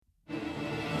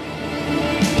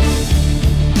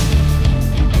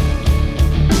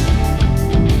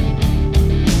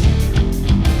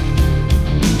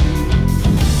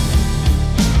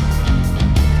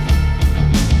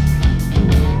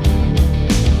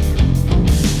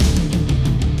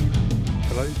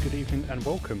and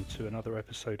welcome to another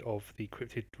episode of the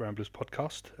Cryptid Ramblers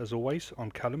podcast. As always, I'm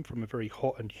Callum from a very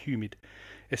hot and humid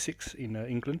Essex in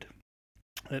England.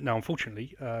 Now,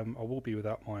 unfortunately, I will be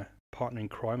without my partner in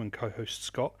crime and co-host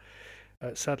Scott.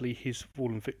 Sadly, he's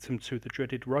fallen victim to the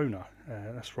dreaded Rona.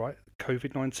 That's right,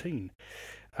 COVID-19.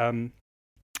 Um,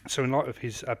 so, in light of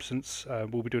his absence,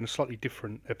 we'll be doing a slightly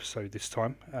different episode this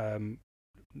time.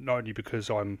 Not only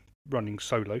because I'm running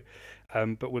solo,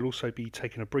 but we'll also be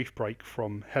taking a brief break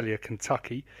from Hellier,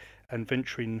 Kentucky, and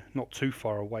venturing not too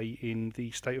far away in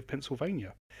the state of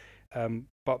Pennsylvania.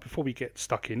 But before we get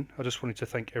stuck in, I just wanted to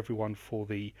thank everyone for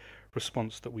the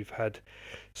response that we've had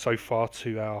so far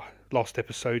to our last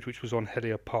episode, which was on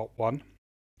Hellier Part 1,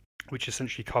 which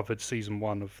essentially covered Season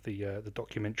 1 of the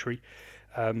documentary.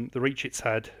 The reach it's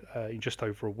had in just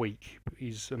over a week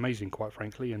is amazing, quite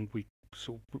frankly, and we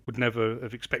sort of would never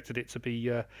have expected it to be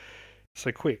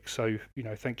so quick. So,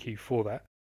 thank you for that.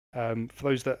 For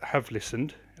those that have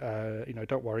listened,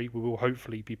 don't worry, we will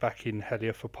hopefully be back in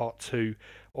Hellier for part 2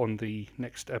 on the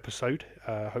next episode.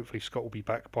 Hopefully Scott will be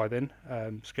back by then.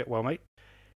 So get well, mate.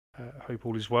 Hope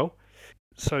all is well.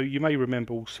 So you may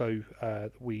remember also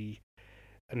we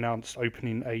announced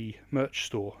opening a merch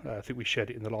store. I think we shared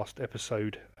it in the last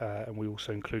episode, and we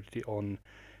also included it on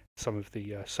some of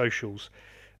the socials.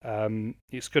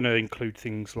 It's going to include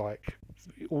things like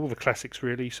all the classics,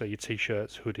 really. So your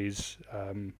t-shirts, hoodies,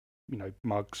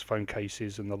 mugs, phone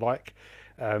cases, and the like.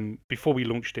 Before we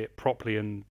launched it properly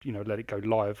and let it go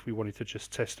live, we wanted to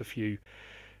just test a few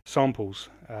samples,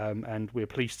 and we're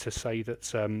pleased to say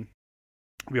that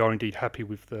we are indeed happy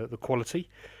with the quality,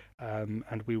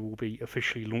 and we will be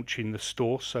officially launching the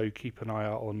store. So keep an eye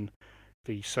out on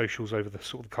the socials over the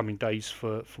sort of coming days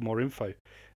for more info.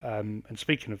 And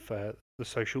speaking of the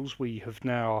socials, we have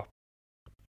now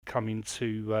come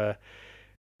into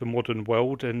the modern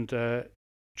world and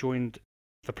joined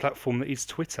the platform that is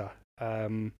Twitter.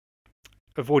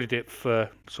 Avoided it for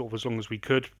sort of as long as we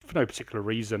could for no particular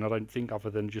reason. I don't think, other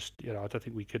than just I don't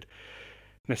think we could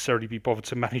necessarily be bothered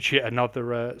to manage it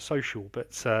another social,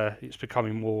 but it's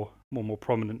becoming more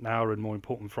prominent now and more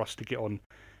important for us to get on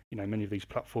many of these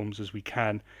platforms as we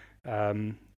can.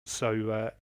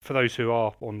 So for those who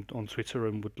are on Twitter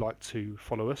and would like to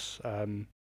follow us,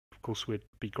 of course we'd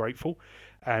be grateful.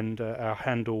 And our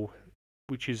handle,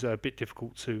 which is a bit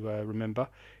difficult to remember,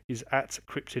 is at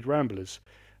Cryptid Ramblers.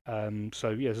 So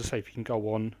yeah, as I say, if you can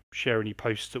go on, share any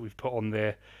posts that we've put on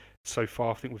there so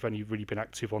far. I think we've only really been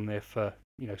active on there for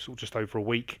sort of just over a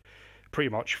week, pretty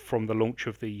much from the launch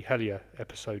of the Hellier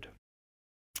episode.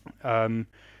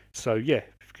 So yeah,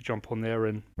 if you could jump on there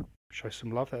and show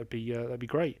some love, that'd be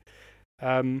great.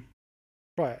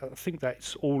 Right, I think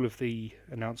that's all of the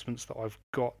announcements that I've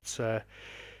got sort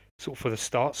of for the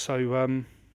start. So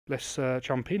let's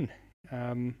jump in.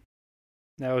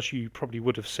 Now, as you probably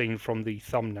would have seen from the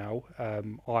thumbnail,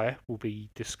 I will be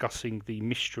discussing the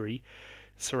mystery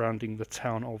surrounding the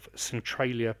town of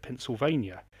Centralia,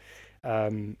 Pennsylvania.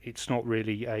 It's not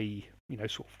really a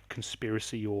sort of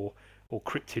conspiracy or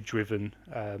cryptid-driven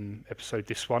episode,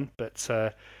 this one, but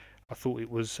I thought it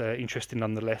was interesting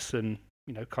nonetheless, and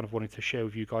kind of wanted to share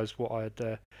with you guys what I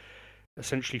had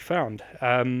essentially found.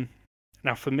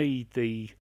 Now, for me, the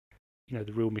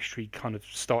real mystery kind of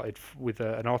started with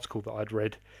an article that I'd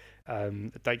read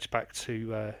that dates back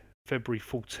to February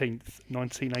 14th,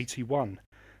 1981.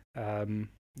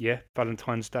 Yeah,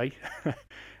 Valentine's Day,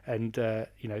 and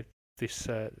this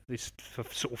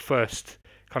sort of first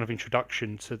kind of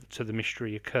introduction to the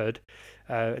mystery occurred,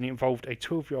 and it involved a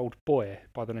 12-year-old boy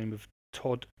by the name of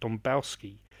Todd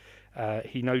Dombowski.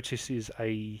 He notices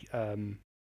a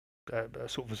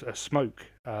sort of a smoke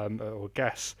or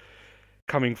gas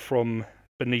coming from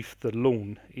beneath the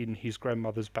lawn in his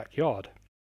grandmother's backyard.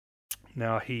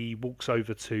 Now he walks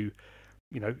over to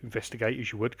investigate,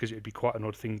 as you would, because it would be quite an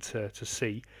odd thing to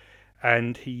see,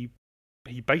 and he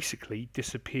basically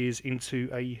disappears into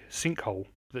a sinkhole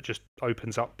that just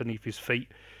opens up beneath his feet,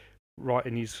 right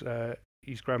in his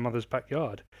grandmother's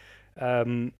backyard.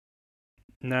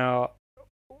 Now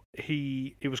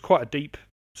it was quite a deep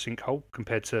sinkhole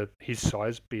compared to his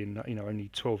size, being only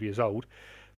 12 years old.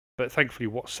 But thankfully,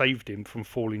 what saved him from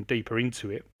falling deeper into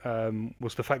it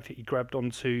was the fact that he grabbed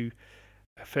onto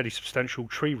a fairly substantial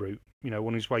tree root,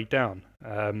 on his way down.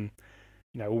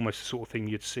 Almost the sort of thing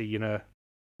you'd see in a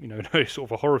sort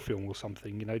of a horror film or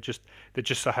something. Just there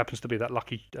just so happens to be that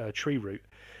lucky tree root.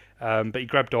 But he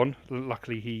grabbed on.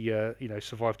 Luckily, he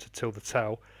survived to tell the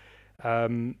tale.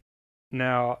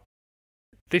 Now,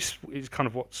 this is kind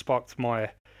of what sparked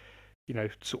my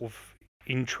sort of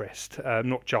interest.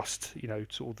 Not just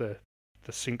sort of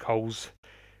the sinkholes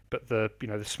but the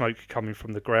smoke coming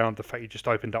from the ground, the fact it just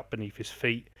opened up beneath his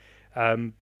feet.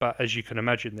 But as you can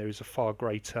imagine, there is a far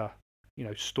greater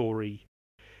story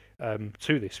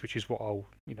to this, which is what I'll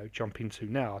jump into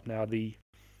now. Now the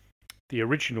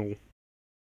original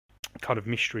kind of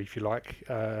mystery, if you like,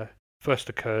 first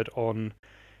occurred on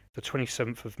the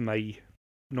 27th of May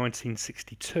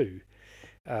 1962.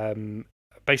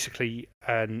 Basically,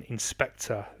 an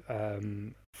inspector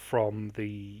from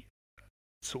the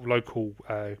sort of local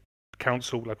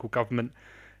council, local government,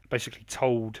 basically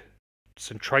told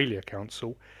Centralia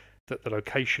Council that the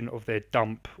location of their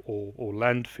dump or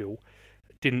landfill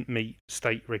didn't meet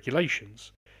state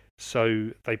regulations.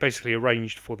 So they basically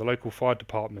arranged for the local fire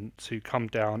department to come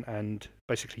down and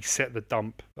basically set the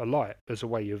dump alight as a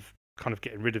way of kind of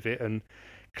getting rid of it and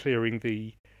clearing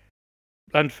the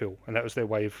landfill. And that was their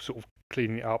way of sort of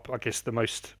cleaning it up, I guess the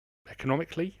most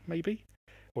economically, maybe,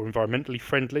 or environmentally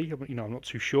friendly. I'm not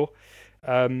too sure.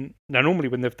 Now, normally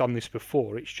when they've done this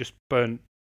before, it's just burnt,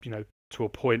 to a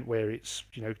point where it's,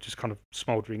 just kind of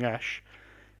smouldering ash.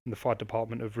 And the fire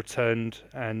department have returned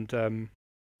and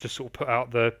just sort of put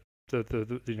out the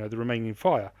remaining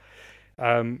fire.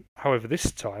 However,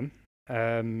 this time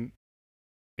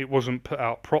it wasn't put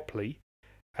out properly,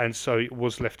 and so it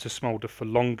was left to smoulder for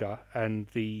longer, and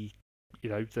the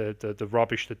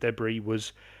rubbish, the debris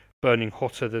was burning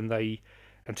hotter than they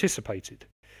anticipated.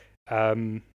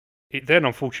 It then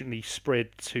unfortunately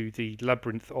spread to the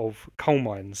labyrinth of coal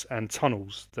mines and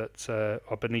tunnels that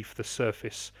are beneath the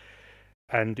surface,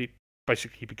 and it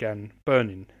basically began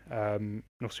burning. And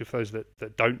also, for those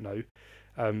that don't know,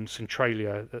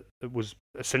 Centralia was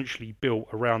essentially built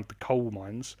around the coal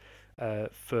mines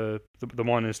for the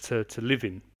miners to live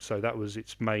in. So that was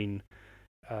its main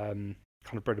kind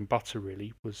of bread and butter,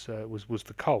 really, was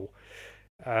the coal.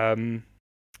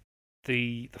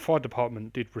 The fire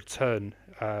department did return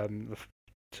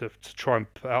to try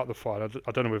and put out the fire.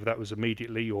 I don't know whether that was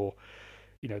immediately or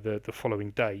the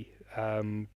following day.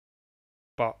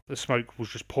 But the smoke was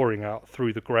just pouring out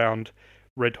through the ground.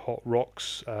 Red hot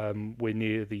rocks were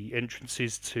near the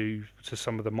entrances to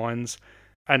some of the mines,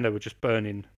 and they were just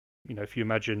burning. If you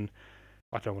imagine,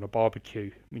 I don't want a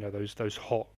barbecue. Those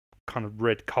hot kind of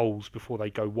red coals before they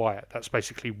go white. That's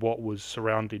basically what was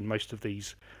surrounding most of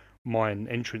these mine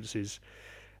entrances.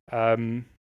 And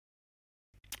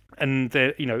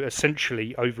there,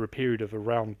 essentially over a period of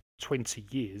around 20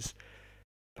 years,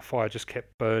 the fire just kept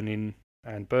burning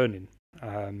and burning.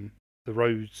 The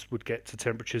roads would get to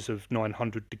temperatures of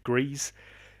 900 degrees,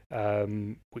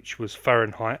 which was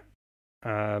Fahrenheit,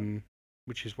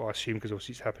 which is what I assume because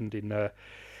obviously it's happened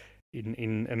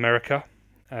in America.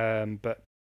 But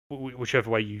whichever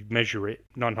way you measure it,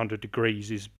 900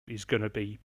 degrees is going to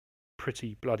be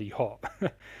pretty bloody hot.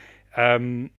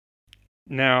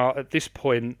 Now, at this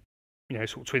point,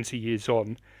 sort of 20 years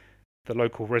on, the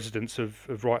local residents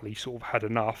have rightly sort of had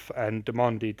enough and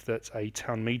demanded that a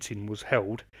town meeting was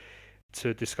held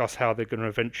to discuss how they're going to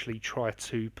eventually try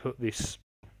to put this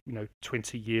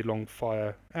 20-year-long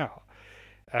fire out.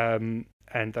 And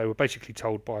they were basically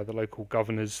told by the local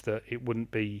governors that it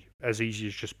wouldn't be as easy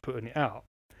as just putting it out.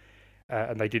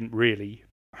 And they didn't really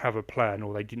have a plan,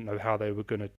 or they didn't know how they were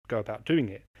going to go about doing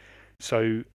it.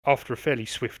 So after a fairly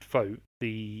swift vote,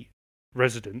 the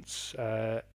residents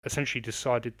essentially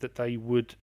decided that they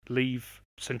would leave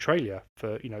Centralia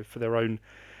for their own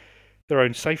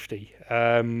safety.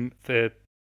 The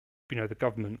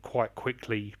government quite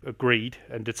quickly agreed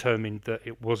and determined that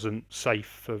it wasn't safe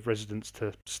for residents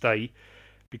to stay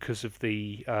because of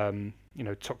the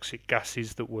toxic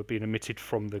gases that were being emitted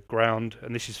from the ground,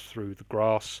 and this is through the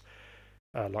grass,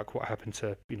 like what happened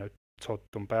to Todd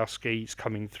Dombowski. It's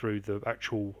coming through the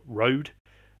actual road.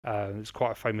 There's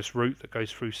quite a famous route that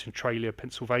goes through Centralia,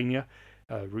 Pennsylvania,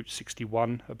 Route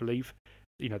 61, I believe.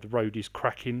 The road is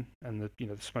cracking, and the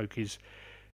smoke is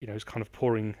kind of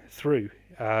pouring through.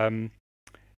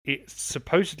 It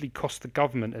supposedly cost the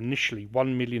government initially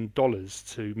 $1 million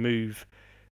to move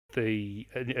the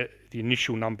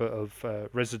initial number of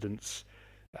residents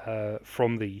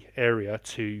from the area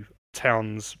to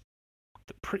towns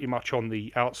pretty much on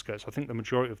the outskirts. I think the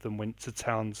majority of them went to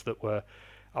towns that were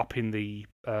up in the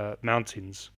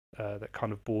mountains that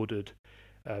kind of bordered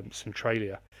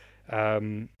Centralia.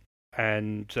 The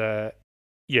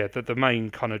main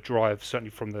kind of drive, certainly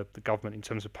from the government in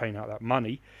terms of paying out that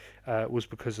money, was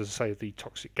because, as I say, of the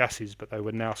toxic gases, but they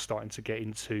were now starting to get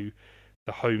into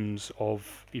the homes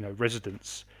of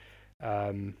residents,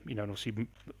 and obviously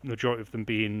majority of them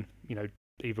being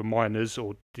either miners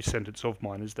or descendants of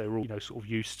miners. They were all sort of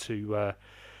used to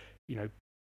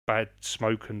bad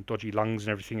smoke and dodgy lungs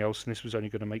and everything else, and this was only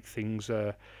going to make things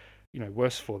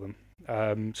worse for them.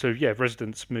 So yeah,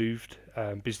 residents moved,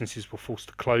 businesses were forced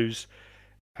to close,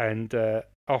 and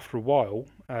after a while,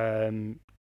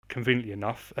 conveniently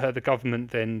enough, the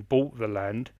government then bought the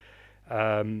land.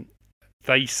 Um,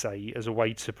 they say as a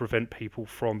way to prevent people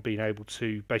from being able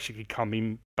to basically come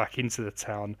in back into the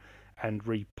town and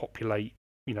repopulate,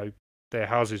 you know, their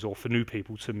houses, or for new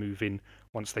people to move in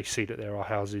once they see that there are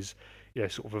houses,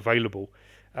 sort of available.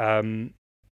 Um,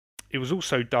 it was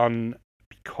also done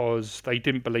because they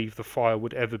didn't believe the fire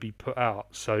would ever be put out.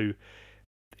 So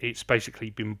it's basically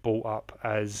been bought up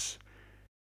as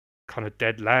kind of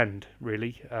dead land,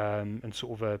 really, and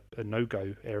sort of a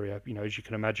no-go area. As you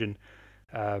can imagine,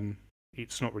 um,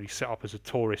 it's not really set up as a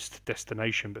tourist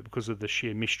destination, but because of the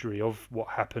sheer mystery of what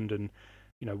happened and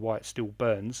why it still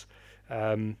burns,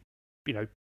 um, you know,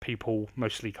 people,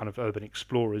 mostly kind of urban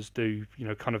explorers, do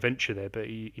kind of venture there, but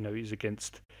it is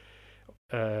against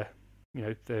uh,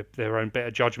 their own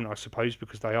better judgment, I suppose,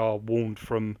 because they are warned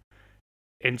from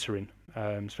entering,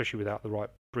 especially without the right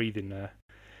breathing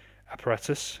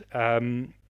apparatus.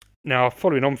 Now,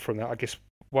 following on from that, I guess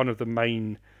one of the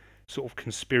main sort of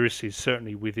conspiracies,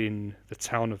 certainly within the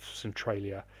town of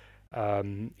Centralia,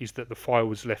 is that the fire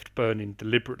was left burning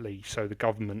deliberately so the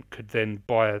government could then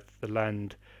buy the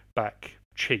land back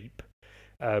cheap,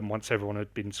 once everyone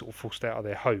had been sort of forced out of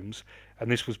their homes. And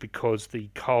this was because the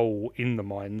coal in the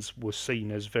mines was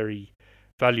seen as very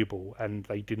valuable, and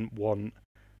they didn't want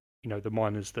the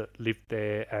miners that lived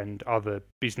there and other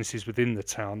businesses within the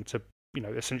town to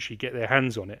essentially get their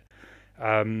hands on it.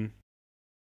 Um,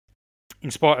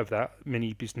 in spite of that,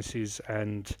 many businesses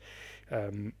and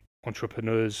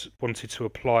entrepreneurs wanted to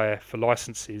apply for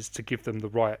licenses to give them the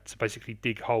right to basically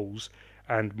dig holes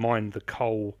and mine the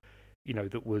coal,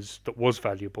 that was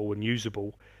valuable and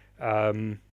usable.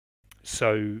 Um,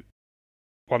 so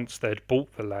once they'd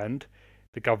bought the land,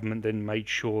 the government then made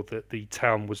sure that the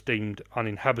town was deemed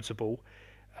uninhabitable,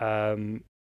 um,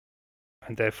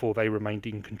 and therefore they remained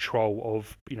in control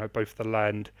of both the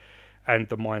land and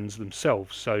the mines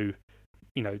themselves. So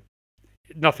you know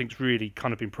nothing's really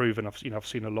kind of been proven. I've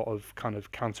seen a lot of kind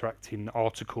of counteracting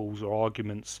articles or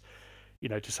arguments,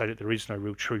 to say that there is no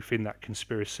real truth in that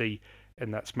conspiracy,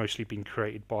 and that's mostly been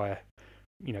created by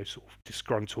sort of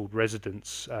disgruntled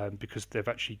residents, because they've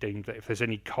actually deemed that if there's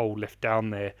any coal left down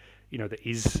there, that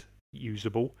is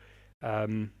usable,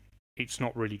 um, it's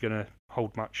not really going to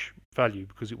hold much value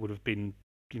because it would have been,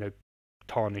 you know,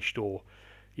 tarnished or,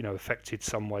 affected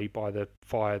some way by the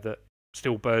fire that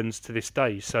still burns to this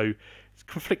day. So it's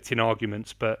conflicting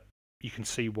arguments, but you can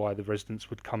see why the residents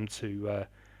would come to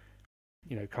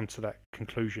that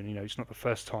conclusion. It's not the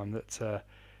first time that a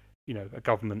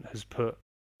government has put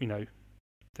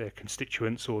their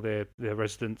constituents or their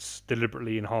residents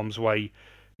deliberately in harm's way,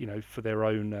 for their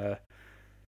own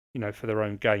for their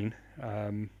own gain.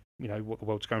 What the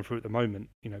world's going through at the moment,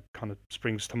 kind of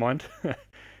springs to mind.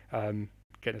 um,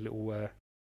 Getting a little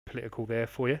political there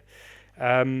for you.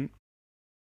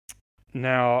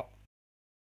 Now,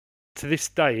 to this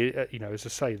day, as I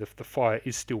say, the fire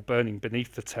is still burning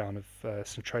beneath the town of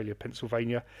Centralia,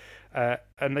 Pennsylvania,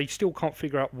 and they still can't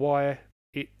figure out why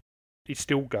it is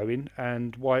still going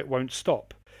and why it won't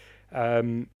stop.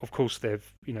 Of course,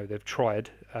 they've tried,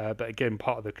 but again,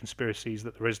 part of the conspiracy is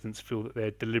that the residents feel that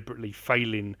they're deliberately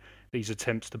failing these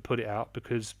attempts to put it out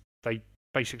because they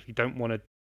basically don't want to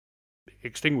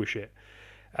extinguish it.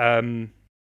 And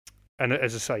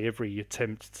as I say, every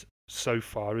attempt so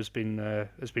far has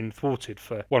been thwarted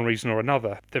for one reason or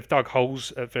another. They've dug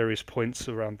holes at various points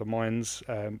around the mines.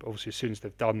 Obviously, as soon as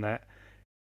they've done that,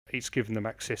 it's given them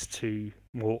access to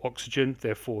more oxygen.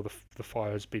 Therefore, the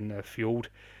fire has been fueled.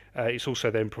 It's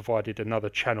also then provided another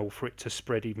channel for it to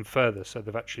spread even further. So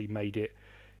they've actually made it,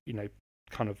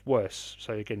 kind of worse.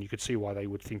 So again, you could see why they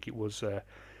would think it was,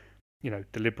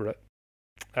 deliberate.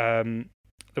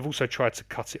 They've also tried to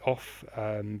cut it off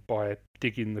by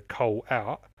digging the coal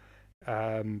out,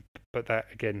 but that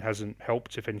again hasn't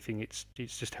helped. If anything, it's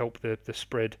just helped the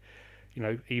spread,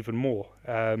 even more.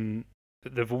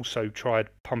 They've also tried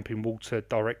pumping water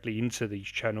directly into these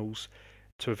channels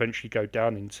to eventually go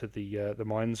down into the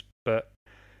mines, but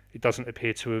it doesn't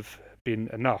appear to have been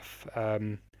enough.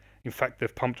 In fact,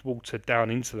 they've pumped water down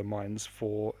into the mines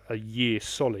for a year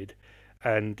solid,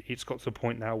 and it's got to the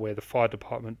point now where the fire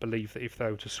department believe that if they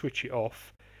were to switch it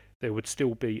off, there would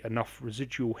still be enough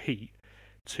residual heat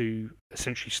to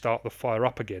essentially start the fire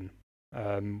up again,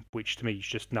 which to me is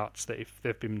just nuts. That if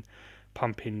they've been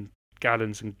pumping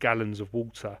gallons and gallons of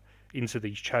water into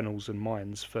these channels and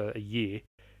mines for a year,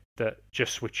 that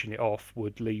just switching it off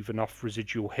would leave enough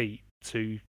residual heat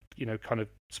to kind of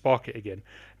spark it again.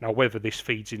 Now, whether this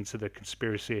feeds into the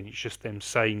conspiracy and it's just them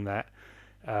saying that,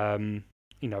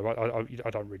 You know, I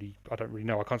don't really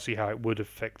know. I can't see how it would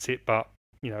affect it, but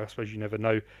you know, I suppose you never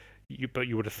know. But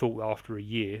you would have thought that after a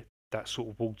year, that sort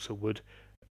of water would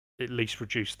at least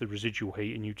reduce the residual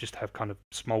heat, and you just have kind of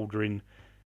smouldering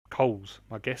coals,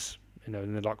 I guess. You know,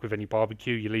 and then like with any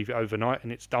barbecue, you leave it overnight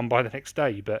and it's done by the next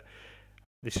day. But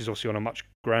this is obviously on a much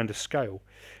grander scale.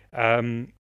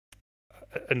 Um,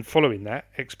 and following that,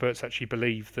 experts actually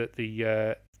believe that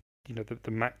the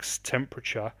max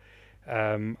temperature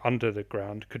under the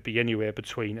ground could be anywhere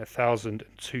between 1,000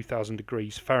 and 2,000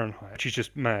 degrees Fahrenheit, which is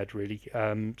just mad, really.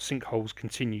 Sinkholes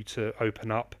continue to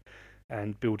open up,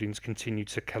 and buildings continue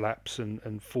to collapse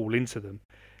and fall into them.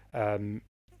 Um,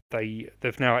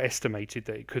 they've now estimated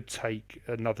that it could take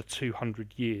another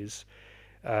 200 years,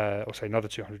 or say another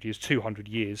 200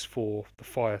 years for the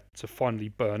fire to finally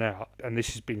burn out. And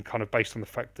this has been kind of based on the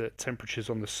fact that temperatures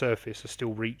on the surface are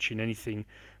still reaching anything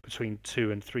between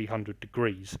 2 and 300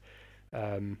 degrees.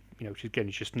 You know, which again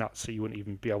is just nuts. So you wouldn't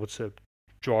even be able to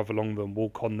drive along them,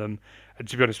 walk on them. And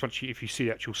to be honest, if you see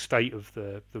the actual state of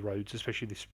the roads, especially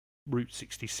this Route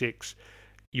 66,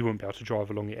 you wouldn't be able to drive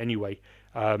along it anyway.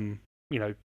 You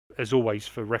know, as always,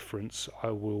 for reference,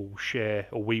 we will share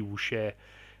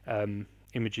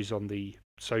images on the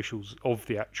socials of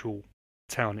the actual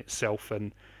town itself,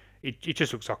 and it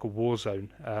just looks like a war zone.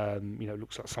 You know, it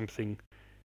looks like something,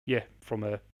 yeah, from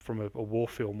a war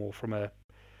film, or from a,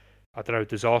 I don't know,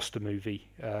 disaster movie.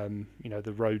 You know,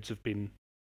 the roads have been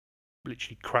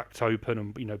literally cracked open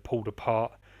and, you know, pulled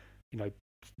apart. You know,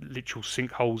 literal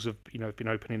sinkholes have, you know, been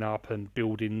opening up, and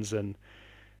buildings and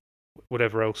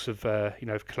whatever else have, you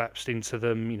know, have collapsed into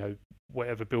them. You know,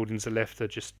 whatever buildings are left are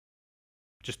just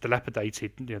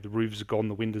dilapidated. You know, the roofs are gone,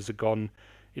 the windows are gone.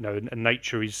 You know, and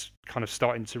nature is kind of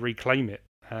starting to reclaim it.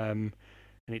 And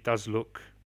it does look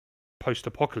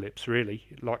post-apocalypse, really,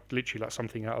 like literally like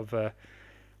something out of a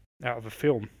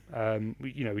film.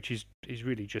 You know, which is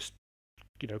really just,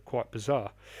 you know, quite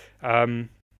bizarre.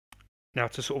 Now,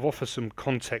 to sort of offer some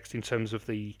context in terms of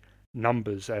the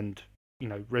numbers and, you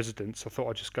know, residents, I thought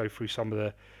I'd just go through some of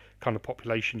the kind of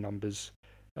population numbers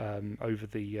over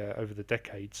the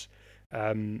decades.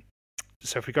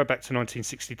 So if we go back to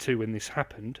 1962, when this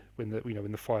happened, when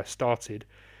the fire started,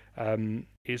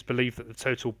 it's believed that the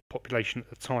total population at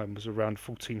the time was around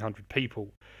 1,400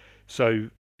 people. So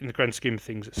in the grand scheme of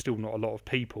things, it's still not a lot of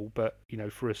people, but you know,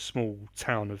 for a small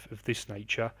town of this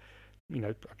nature, you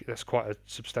know, that's quite a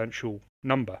substantial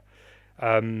number.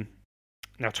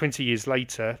 Now, 20 years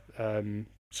later,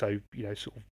 so you know,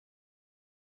 sort of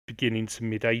beginning to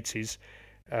mid 80s,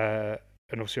 and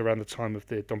obviously around the time of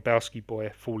the Dombrowski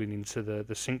boy falling into the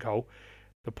sinkhole,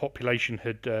 the population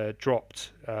had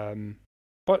dropped,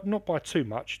 but not by too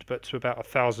much, but to about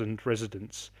 1,000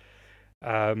 residents.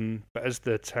 But as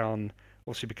the town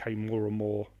obviously became more and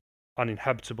more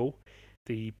uninhabitable,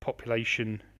 the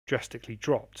population drastically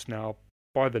dropped. Now,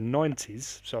 by the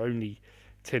 90s, so only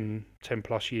 10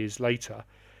 plus years later,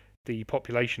 the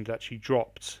population had actually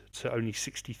dropped to only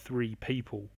 63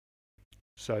 people.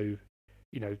 So,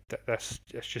 you know, that's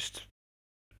just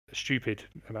a stupid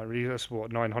amount, really. That's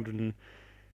what,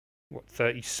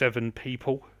 937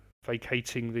 people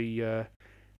vacating the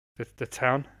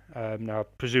town. Now,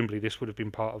 presumably, this would have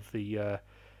been part of the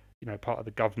part of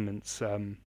the government's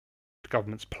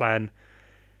plan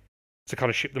to kind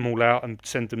of ship them all out and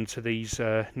send them to these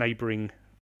neighbouring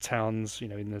towns, you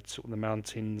know, in the sort of the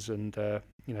mountains and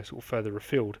you know, sort of further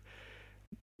afield.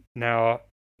 Now,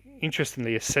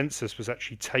 interestingly, a census was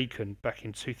actually taken back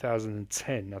in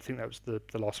 2010. I think that was the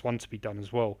last one to be done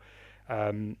as well.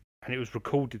 And it was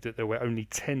recorded that there were only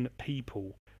 10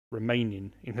 people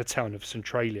remaining in the town of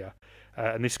Centralia,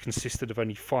 and this consisted of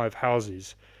only 5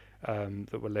 houses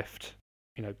that were left,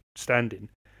 you know, standing.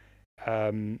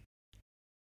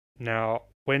 Now,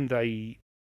 when they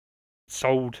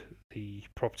sold the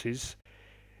properties,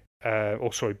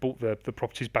 bought the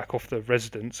properties back off the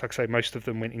residents, like I say, most of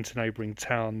them went into neighbouring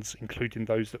towns, including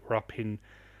those that were up in,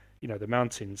 you know, the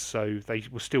mountains. So they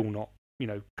were still not, you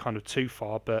know, kind of too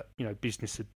far, but you know,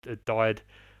 business had died.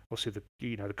 Also, the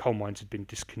coal mines had been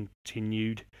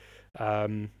discontinued,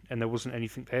 and there wasn't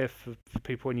anything there for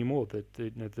people anymore.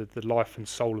 The life and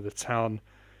soul of the town,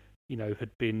 you know,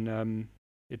 had been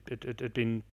it had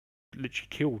been literally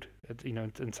killed, you know,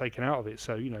 and taken out of it.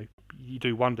 So, you know, you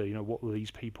do wonder, you know, what were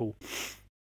these people,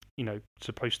 you know,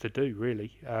 supposed to do,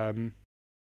 really.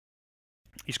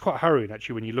 It's quite harrowing,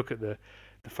 actually, when you look at the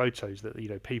photos that, you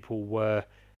know, people were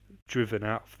driven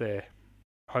out of their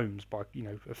homes by, you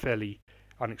know, a fairly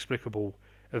inexplicable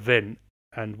event,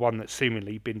 and one that's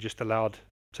seemingly been just allowed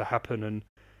to happen and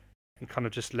kind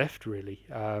of just left, really.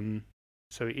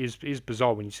 So it is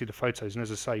bizarre when you see the photos. And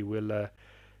as I say, we'll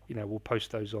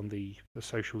post those on the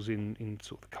socials in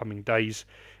sort of the coming days,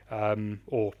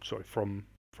 or sorry, from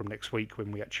next week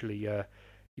when we actually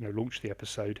launch the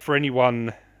episode. For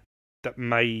anyone that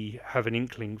may have an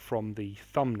inkling from the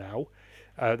thumbnail,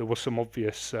 there was some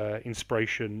obvious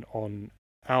inspiration on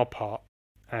our part,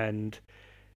 and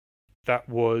that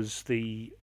was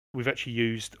we've actually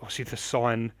used obviously the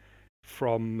sign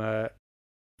from the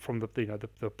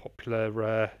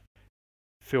popular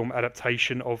film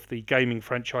adaptation of the gaming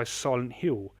franchise Silent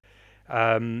Hill.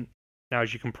 Now,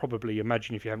 as you can probably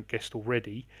imagine, if you haven't guessed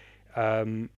already,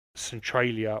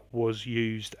 Centralia was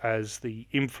used as the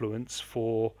influence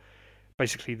for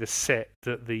basically the set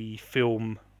that the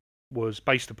film was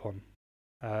based upon.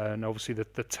 And obviously,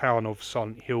 the town of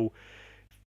Silent Hill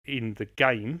in the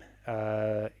game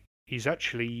is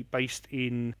actually based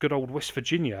in good old West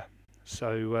Virginia.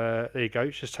 So there you go.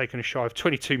 It's just taken a shy of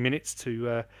 22 minutes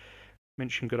to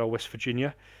mention good old West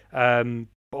Virginia.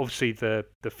 But obviously, the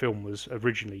film was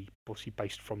originally obviously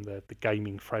based from the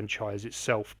gaming franchise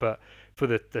itself. But for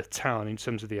the town, in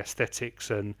terms of the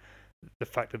aesthetics and the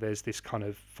fact that there's this kind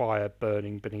of fire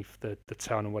burning beneath the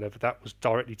town and whatever, that was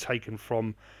directly taken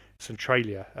from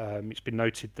Centralia. It's been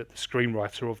noted that the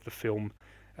screenwriter of the film,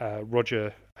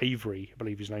 Roger Avery, I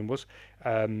believe his name was,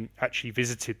 actually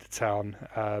visited the town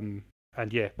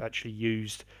and actually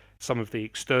used some of the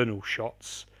external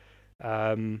shots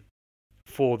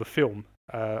for the film.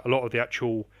 A lot of the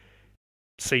actual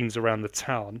scenes around the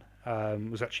town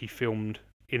was actually filmed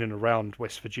in and around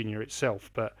West Virginia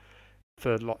itself, but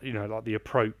for like the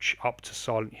approach up to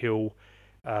Silent Hill,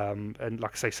 and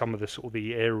like I say, some of the sort of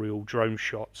the aerial drone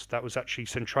shots, that was actually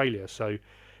Centralia. So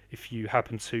if you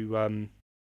happen to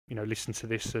listen to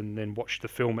this and then watch the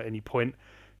film at any point,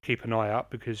 keep an eye out,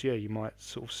 because you might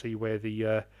sort of see where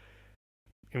the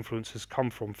influences come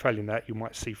from. Failing that, you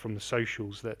might see from the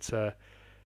socials that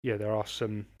there are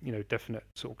some definite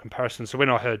sort of comparisons. So when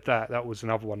I heard that, that was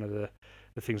another one of the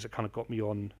things that kind of got me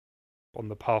on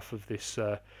the path of this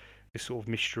sort of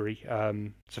mystery,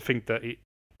 to think that it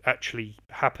actually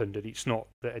happened, and it's not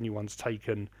that anyone's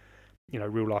taken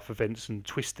real life events and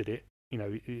twisted it.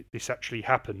 This actually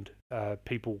happened.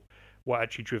 People were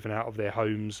actually driven out of their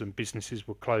homes, and businesses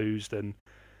were closed, and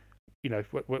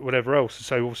whatever else.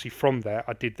 So obviously from there,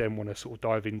 I did then want to sort of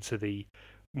dive into the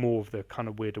more of the kind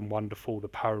of weird and wonderful, the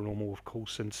paranormal, of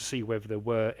course, and to see whether there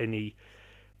were any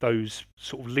those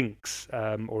sort of links,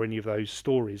 or any of those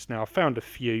stories. Now, I found a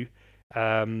few,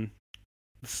 the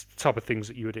type of things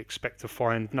that you would expect to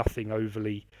find, nothing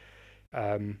overly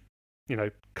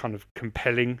kind of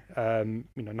compelling,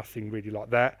 nothing really like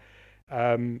that.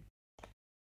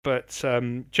 But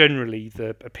generally,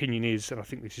 the opinion is, and I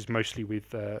think this is mostly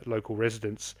with local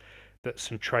residents, that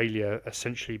Centralia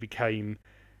essentially became,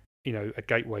 a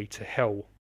gateway to hell.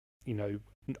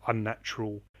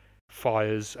 Unnatural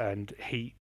fires and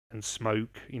heat and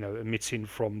smoke, emitting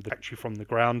from the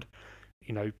ground.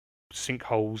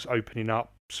 Sinkholes opening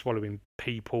up, swallowing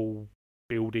people,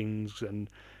 buildings, and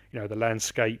the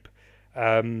landscape.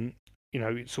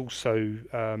 It's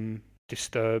also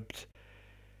disturbed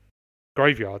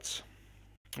graveyards,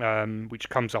 which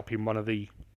comes up in one of the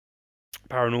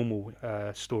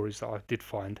paranormal stories that I did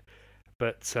find.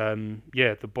 But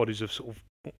the bodies have sort of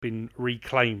been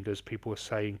reclaimed, as people are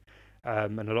saying,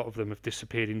 and a lot of them have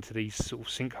disappeared into these sort of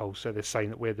sinkholes. So they're saying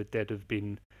that where the dead have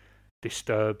been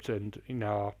disturbed and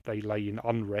they lay in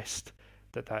unrest,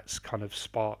 that's kind of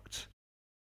sparked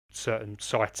certain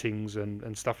sightings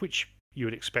and stuff, which you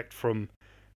would expect from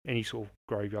any sort of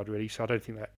graveyard, really. So I don't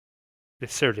think that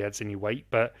necessarily adds any weight,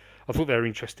 but I thought they were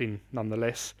interesting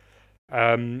nonetheless.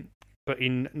 But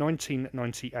in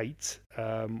 1998,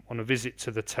 on a visit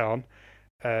to the town,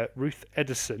 Ruth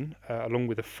Edison, along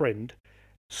with a friend,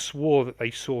 swore that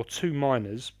they saw two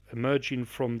miners emerging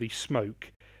from the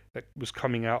smoke that was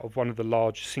coming out of one of the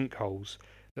large sinkholes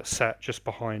that sat just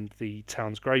behind the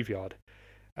town's graveyard.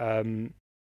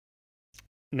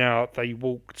 Now, they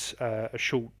walked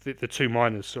the two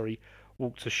miners,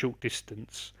 walked a short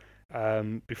distance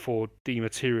before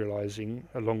dematerializing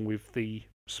along with the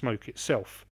smoke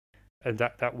itself, and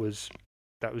that was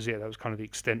it. That was kind of the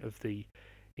extent of the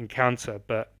encounter.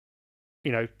 But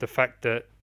the fact that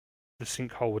the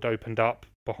sinkhole had opened up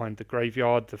behind the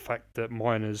graveyard, the fact that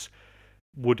miners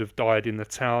would have died in the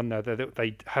town. Now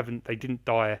they didn't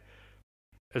die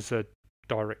as a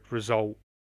direct result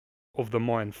of the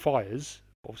mine fires.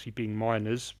 Obviously, being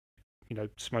miners,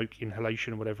 smoke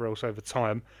inhalation and whatever else over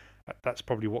time, that's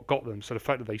probably what got them. So the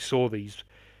fact that they saw these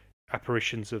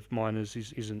apparitions of miners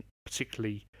isn't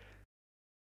particularly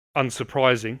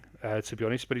unsurprising, to be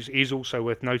honest. But it is also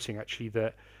worth noting, actually,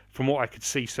 that from what I could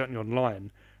see, certainly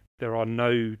online, there are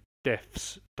no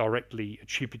deaths directly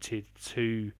attributed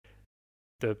to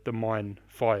the mine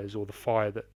fires or the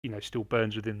fire that still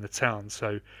burns within the town.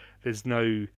 So there's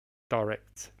no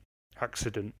direct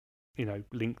accident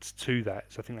linked to that.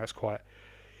 So I think that's quite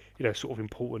sort of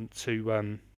important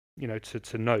to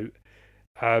to note.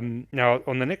 Now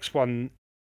on the next one,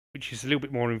 which is a little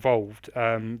bit more involved,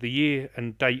 the year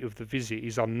and date of the visit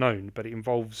is unknown, but it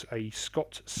involves a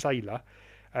Scot sailor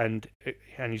and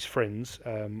his friends,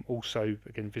 also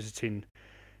again visiting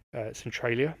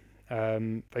Centralia.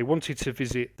 They wanted to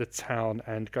visit the town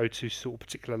and go to sort of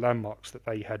particular landmarks that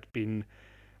they had been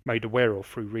made aware of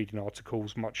through reading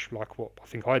articles, much like what I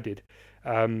think I did.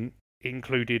 It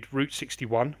included Route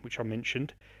 61, which I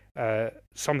mentioned,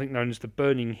 something known as the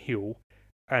Burning Hill,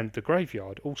 and the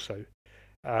graveyard also.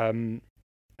 Um,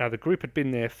 Now the group had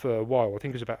been there for a while. I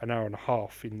think it was about an hour and a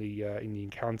half in the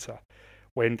encounter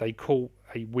when they caught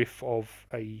a whiff of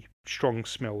a strong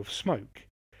smell of smoke.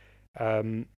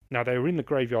 Now they were in the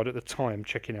graveyard at the time,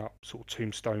 checking out sort of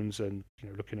tombstones and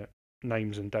looking at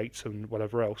names and dates and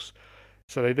whatever else.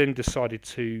 So they then decided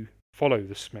to follow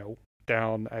the smell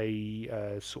down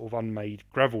a sort of unmade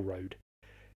gravel road.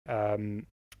 When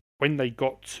they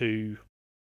got to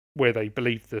where they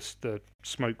believed the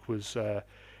smoke was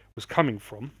coming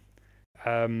from,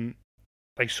 um,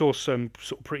 they saw some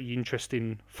sort of pretty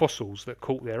interesting fossils that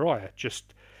caught their eye,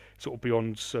 just sort of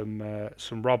beyond some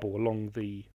rubble along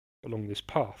this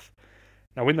path.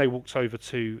 Now, when they walked over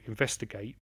to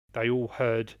investigate, they all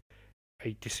heard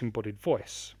a disembodied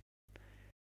voice.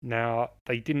 Now,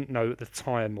 they didn't know at the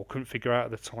time, or couldn't figure out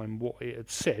at the time, what it had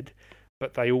said,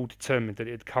 but they all determined that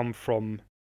it had come from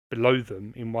below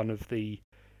them in one of the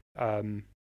um,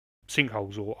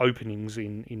 sinkholes or openings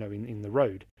in the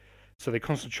road. So they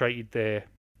concentrated their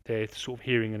sort of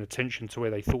hearing and attention to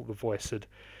where they thought the voice had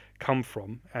come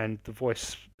from, and the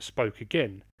voice spoke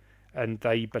again, and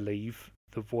they believe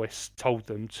the voice told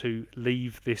them to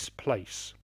leave this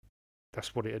place.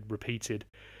 That's what it had repeated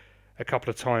a couple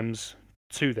of times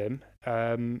to them.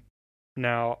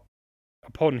 Now,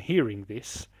 upon hearing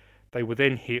this, they were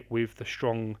then hit with the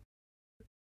strong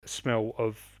smell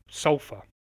of sulfur,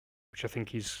 which I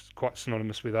think is quite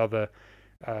synonymous with other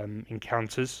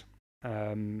encounters,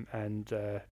 and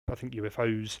I think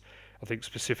UFOs. I think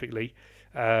specifically,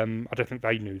 I don't think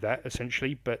they knew that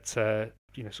essentially, but sort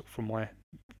of from my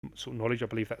sort of knowledge, I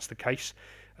believe that's the case.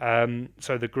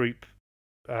 So the group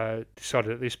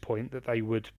decided at this point that they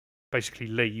would basically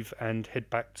leave and head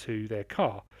back to their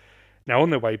car. Now, on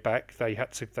their way back, they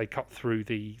cut through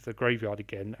the graveyard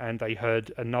again, and they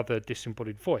heard another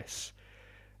disembodied voice.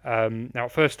 Now,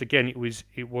 at first, again, it was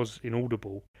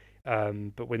inaudible,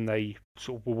 but when they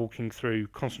sort of were walking through,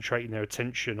 concentrating their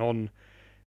attention on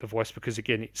the voice, because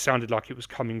again, it sounded like it was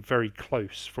coming very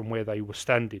close from where they were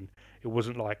standing. It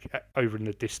wasn't like over in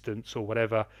the distance or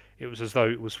whatever. It was as though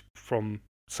it was from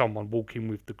someone walking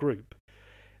with the group.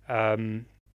 And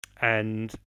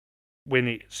when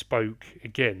it spoke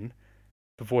again,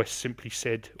 the voice simply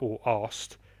said or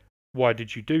asked, "Why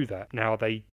did you do that?" Now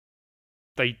they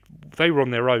were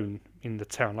on their own in the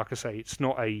town. Like I say, it's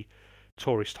not a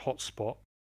tourist hotspot,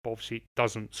 but obviously it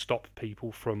doesn't stop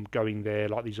people from going there,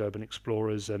 like these urban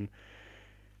explorers. And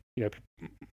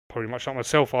probably much like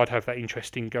myself, I'd have that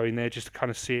interest in going there just to kind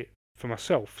of see it for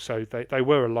myself. So they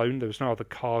were alone. There was no other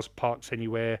cars parked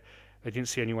anywhere. They didn't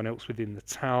see anyone else within the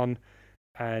town,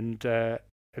 and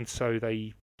so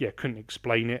they couldn't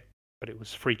explain it, but it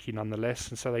was freaky nonetheless.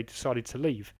 And so they decided to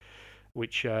leave,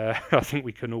 which I think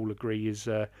we can all agree is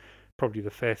probably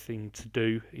the fair thing to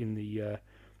do in the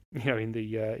in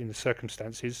the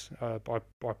circumstances. I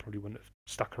probably wouldn't have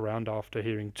stuck around after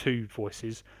hearing two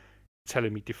voices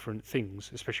telling me different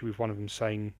things, especially with one of them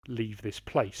saying "leave this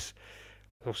place."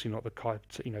 Obviously, not the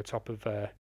type of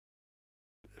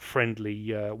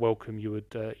friendly welcome you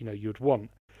would want.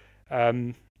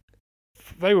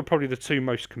 They were probably the two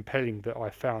most compelling that I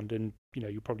found, and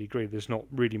you'll probably agree there's not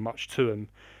really much to them.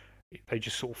 They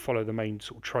just sort of follow the main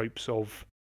sort of tropes of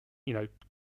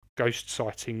ghost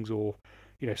sightings or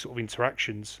sort of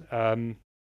interactions.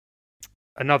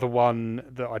 Another one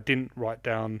that I didn't write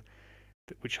down,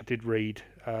 which I did read,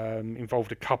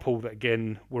 involved a couple that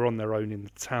again were on their own in the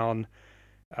town.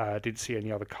 Didn't see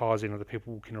any other cars and other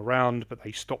people walking around, but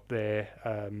they stopped there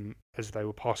as they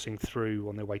were passing through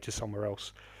on their way to somewhere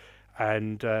else.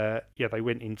 And they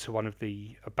went into one of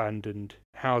the abandoned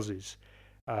houses.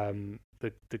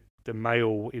 The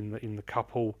male in the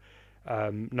couple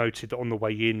noted that on the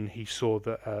way in he saw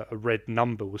that a red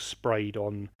number was sprayed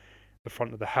on the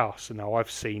front of the house. And now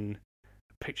I've seen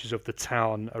pictures of the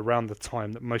town around the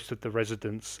time that most of the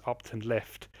residents upped and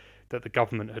left, that the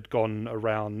government had gone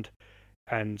around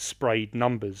and sprayed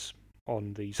numbers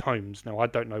on these homes. Now, I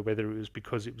don't know whether it was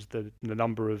because it was the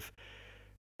number of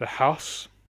the house,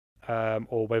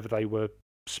 or whether they were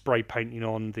spray painting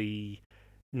on the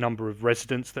number of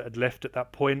residents that had left at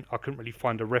that point. I couldn't really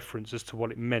find a reference as to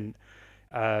what it meant,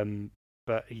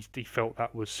 but he felt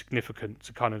that was significant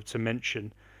to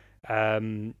mention.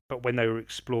 But when they were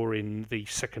exploring the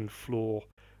second floor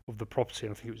of the property,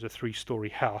 and I think it was a 3-story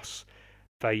house,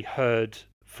 they heard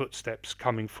footsteps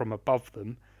coming from above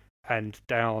them and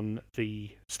down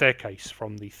the staircase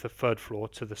from the third floor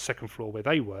to the second floor where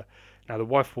they were. Now, the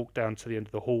wife walked down to the end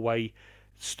of the hallway,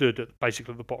 stood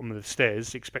basically at the bottom of the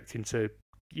stairs, expecting to,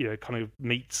 kind of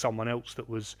meet someone else that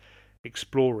was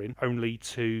exploring, only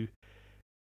to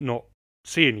not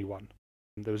see anyone.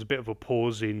 There was a bit of a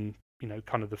pause in,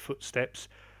 kind of the footsteps.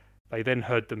 They then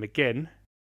heard them again,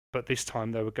 but this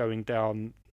time they were going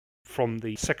down from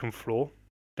the second floor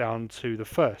down to the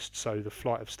first, so the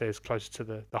flight of stairs closer to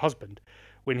the husband.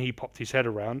 When he popped his head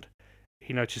around,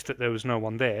 he noticed that there was no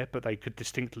one there, but they could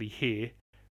distinctly hear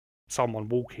someone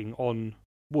walking on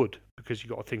wood, because you've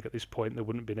got to think at this point there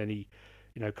wouldn't have been any,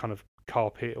 kind of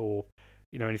carpet or,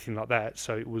 anything like that.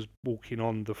 So it was walking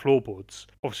on the floorboards,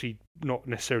 obviously not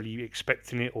necessarily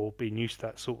expecting it or being used to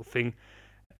that sort of thing.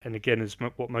 And again, as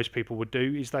what most people would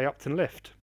do, is they upped and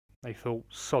left. They thought,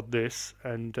 sod this,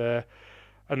 and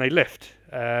they left.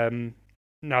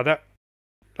 Now that,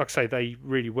 like I say, they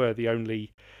really were the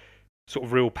only sort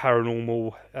of real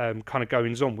paranormal kind of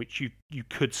goings on, which you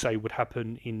could say would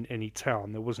happen in any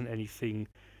town. There wasn't anything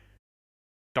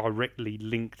directly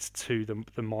linked to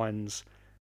the mines,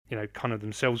 kind of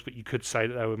themselves, but you could say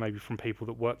that they were maybe from people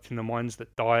that worked in the mines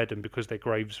that died, and because their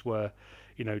graves were,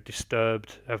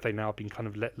 disturbed, have they now been kind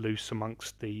of let loose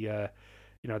amongst the,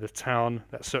 the town?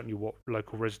 That's certainly what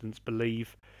local residents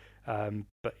believe.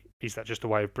 But is that just a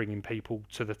way of bringing people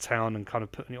to the town and kind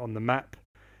of putting it on the map?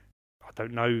 I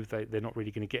don't know. They're not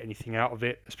really going to get anything out of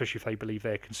it, especially if they believe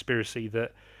their conspiracy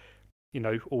that,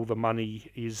 all the money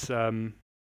is,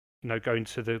 going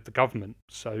to the government.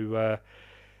 So,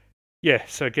 yeah.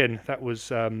 So again, that was,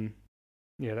 that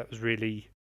was really,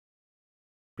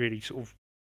 really sort of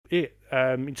it.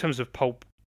 In terms of pop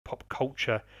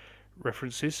culture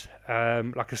references,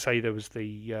 like I say, there was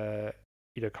the,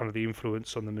 kind of the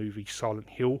influence on the movie Silent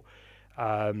Hill.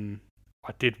 I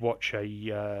did watch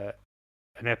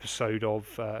an episode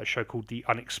of a show called The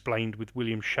Unexplained with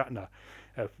William Shatner,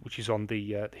 which is on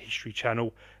the History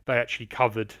Channel. They actually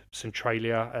covered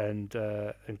Centralia and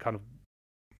kind of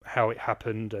how it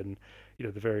happened, and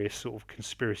the various sort of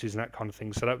conspiracies and that kind of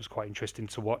thing. So that was quite interesting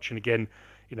to watch. And again,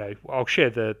 I'll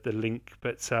share the link,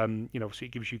 but obviously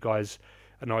it gives you guys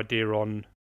an idea on.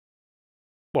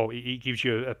 Well, it gives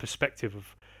you a perspective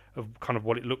of kind of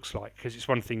what it looks like, because it's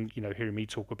one thing, hearing me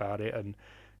talk about it and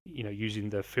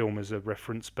using the film as a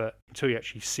reference, but until you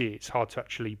actually see it, it's hard to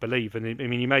actually believe. And I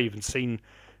mean, you may even seen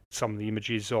some of the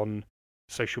images on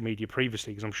social media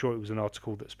previously, because I'm sure it was an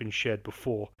article that's been shared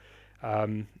before.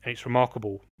 And it's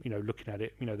remarkable, looking at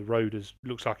it. The road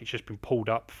looks like it's just been pulled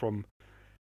up from,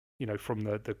 from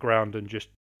the ground and just,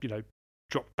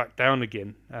 dropped back down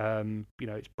again.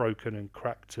 It's broken and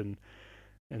cracked and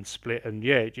split, and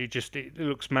yeah, it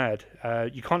looks mad.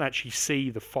 You can't actually see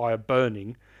the fire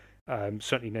burning,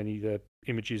 certainly in any of the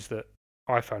images that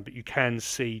I found, but you can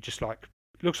see just like,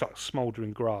 it looks like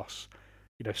smouldering grass,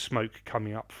 smoke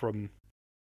coming up from,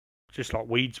 just like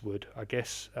weeds would, I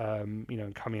guess,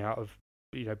 and coming out of,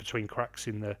 between cracks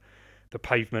in the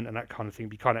pavement and that kind of thing.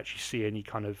 But you can't actually see any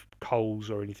kind of coals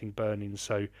or anything burning,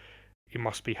 so it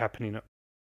must be happening at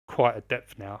quite a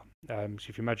depth now. So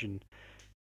if you imagine,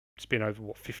 it's been over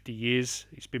 50 years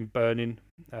it's been burning,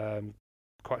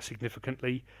 quite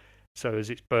significantly. So as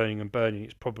it's burning and burning,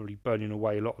 it's probably burning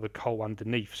away a lot of the coal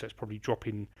underneath, so it's probably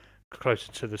dropping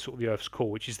closer to the sort of the Earth's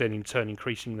core, which is then in turn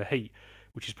increasing the heat,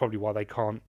 which is probably why they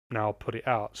can't now put it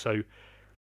out. So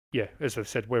yeah, as I've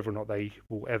said, whether or not they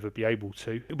will ever be able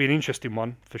to, it'll be an interesting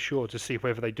one for sure to see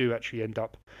whether they do actually end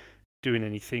up doing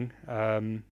anything,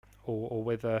 or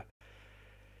whether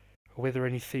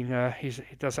anything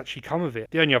it does actually come of it.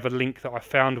 The only other link that I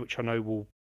found, which I know will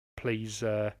please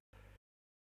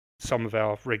some of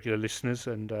our regular listeners,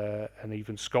 and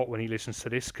even Scott when he listens to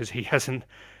this, because he hasn't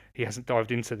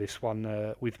dived into this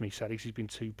one with me, sadly, because he's been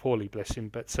too poorly, bless him.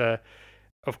 But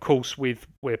of course, with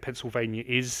where Pennsylvania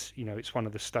is, it's one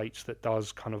of the states that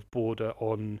does kind of border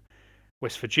on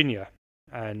West Virginia,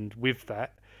 and with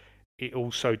that, it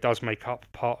also does make up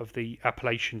part of the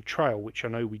Appalachian Trail, which I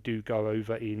know we do go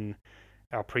over in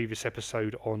our previous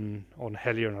episode on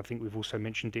Helia, and I think we've also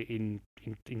mentioned it in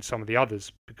some of the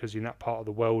others, because in that part of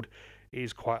the world it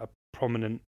is quite a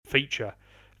prominent feature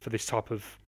for this type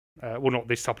of well, not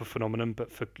this type of phenomenon,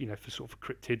 but for for sort of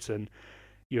cryptids and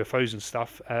UFOs and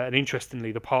stuff. And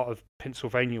interestingly, the part of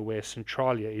Pennsylvania where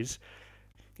Centralia is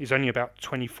only about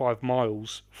 25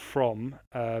 miles from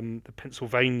the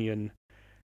Pennsylvanian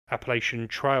Appalachian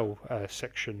Trail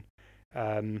section.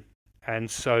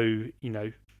 And so,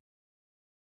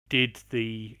 did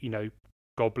the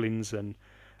goblins and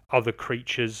other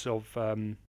creatures of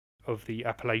the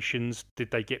Appalachians,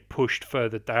 did they get pushed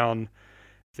further down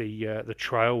the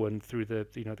trail and through the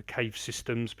the cave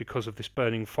systems because of this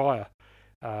burning fire?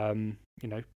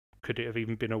 Could it have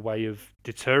even been a way of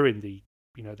deterring the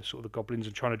the sort of the goblins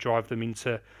and trying to drive them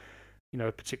into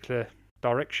a particular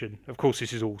direction? Of course,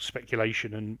 this is all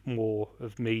speculation and more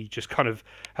of me just kind of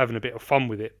having a bit of fun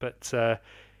with it, but I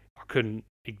couldn't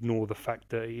ignore the fact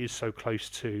that it is so close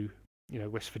to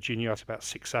West Virginia. It's about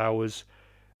 6 hours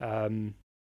from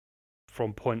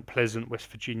Point Pleasant, West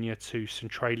Virginia, to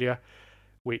Centralia,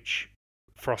 which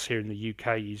for us here in the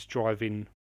UK is driving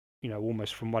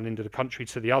almost from one end of the country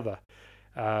to the other.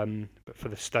 But for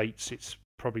the States, it's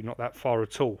probably not that far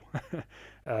at all.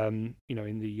 In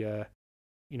the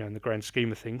in the grand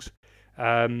scheme of things.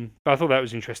 But I thought that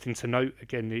was interesting to note.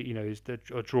 Again, is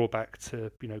a drawback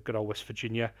to good old West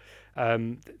Virginia.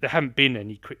 There haven't been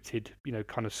any cryptid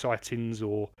kind of sightings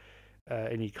or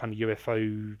any kind of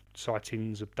UFO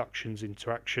sightings, abductions,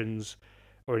 interactions,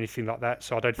 or anything like that.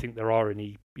 So I don't think there are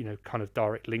any kind of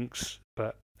direct links.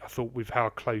 But I thought with how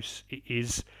close it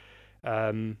is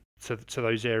to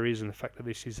those areas, and the fact that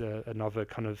this is another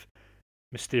kind of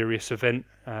mysterious event,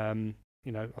 I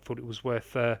thought it was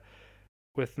worth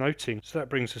noting. So that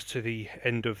brings us to the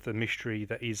end of the mystery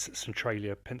that is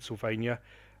Centralia, Pennsylvania.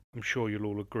 I'm sure you'll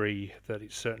all agree that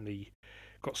it's certainly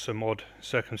got some odd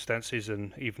circumstances,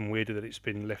 and even weirder that it's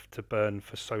been left to burn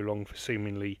for so long for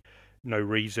seemingly no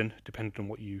reason, depending on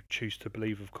what you choose to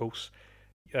believe, of course.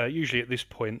 Usually at this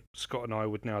point, Scott and I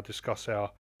would now discuss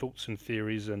our thoughts and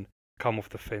theories and come off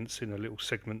the fence in a little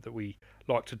segment that we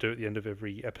like to do at the end of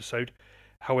every episode.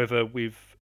 However,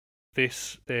 with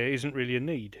this, there isn't really a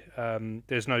need.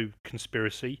 There's no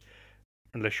conspiracy,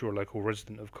 unless you're a local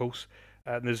resident, of course.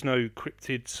 And there's no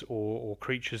cryptids or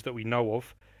creatures that we know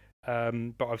of.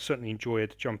 But I've certainly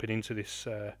enjoyed jumping into this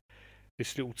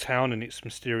little town and its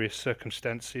mysterious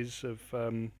circumstances of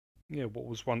what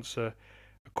was once a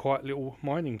quiet little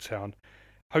mining town.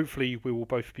 Hopefully we will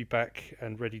both be back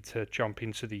and ready to jump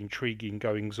into the intriguing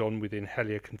goings on within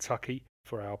Helia, Kentucky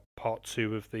for our part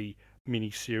 2 of the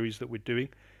mini series that we're doing.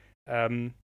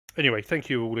 Anyway, thank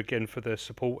you all again for the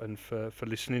support and for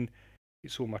listening.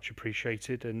 It's all much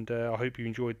appreciated, and I hope you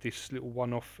enjoyed this little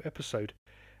one-off episode.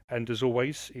 And as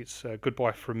always, it's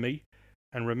goodbye from me.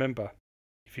 And remember,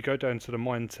 if you go down to the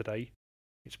mine today,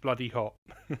 it's bloody hot.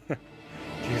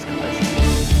 Cheers, guys.